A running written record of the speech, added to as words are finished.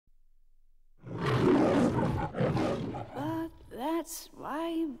That's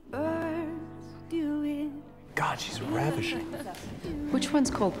why birds do it. God, she's ravishing. Which one's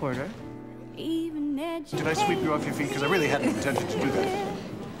Cole Porter? Did I sweep you off your feet? Because I really hadn't intended to do that.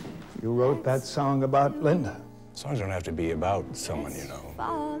 You wrote that song about Linda. Songs don't have to be about someone, you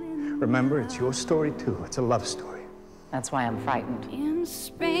know. Remember, it's your story, too. It's a love story. That's why I'm frightened. In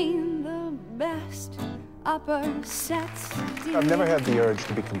Spain, the best upper sets. I've never had the urge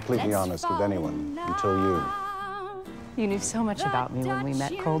to be completely honest with anyone until you. You knew so much about me when we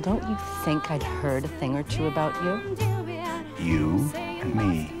met, Cole. Don't you think I'd heard a thing or two about you? You and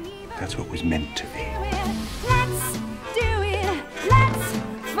me. That's what was meant to be. Let's do it. Let's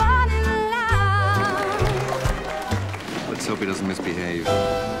fall in love. Let's hope he doesn't misbehave.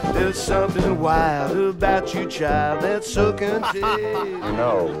 There's something wild about you, child, that's so contagious. You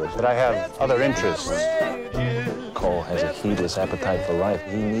know that I have other interests. Cole has a heedless appetite for life.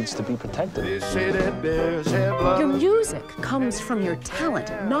 He needs to be protected. They say that bears have love. Your music comes from your talent,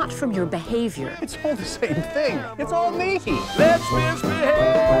 not from your behavior. It's all the same thing. It's all me. Let's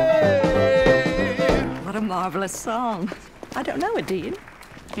misbehave. What a marvelous song. I don't know it, do you?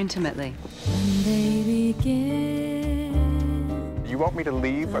 Intimately. They begin. You want me to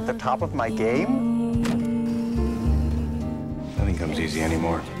leave at the top of my game? Nothing comes easy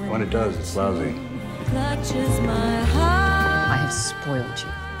anymore. When it does, it's lousy. Clutches my heart. I have spoiled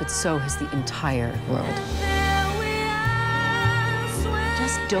you, but so has the entire world. There we are, swear.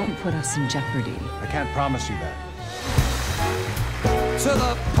 Just don't put us in jeopardy. I can't promise you that. To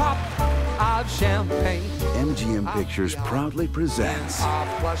the pop of champagne. MGM Pictures proudly presents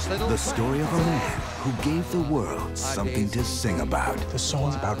the story of a man who gave the world something to sing about. The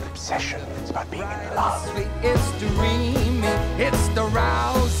song's about obsession. It's about being in love. It's dreamy, it's the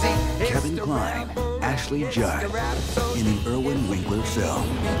rousing. Kevin Kline, Ashley Judd, in an Irwin Winkler film.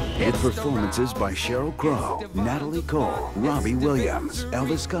 With performances by Sheryl Crow, Natalie Cole, Robbie Williams,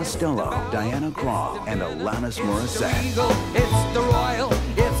 Elvis Costello, Diana Krall, and Alanis Morissette. It's the royal,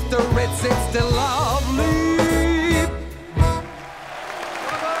 it's the Ritz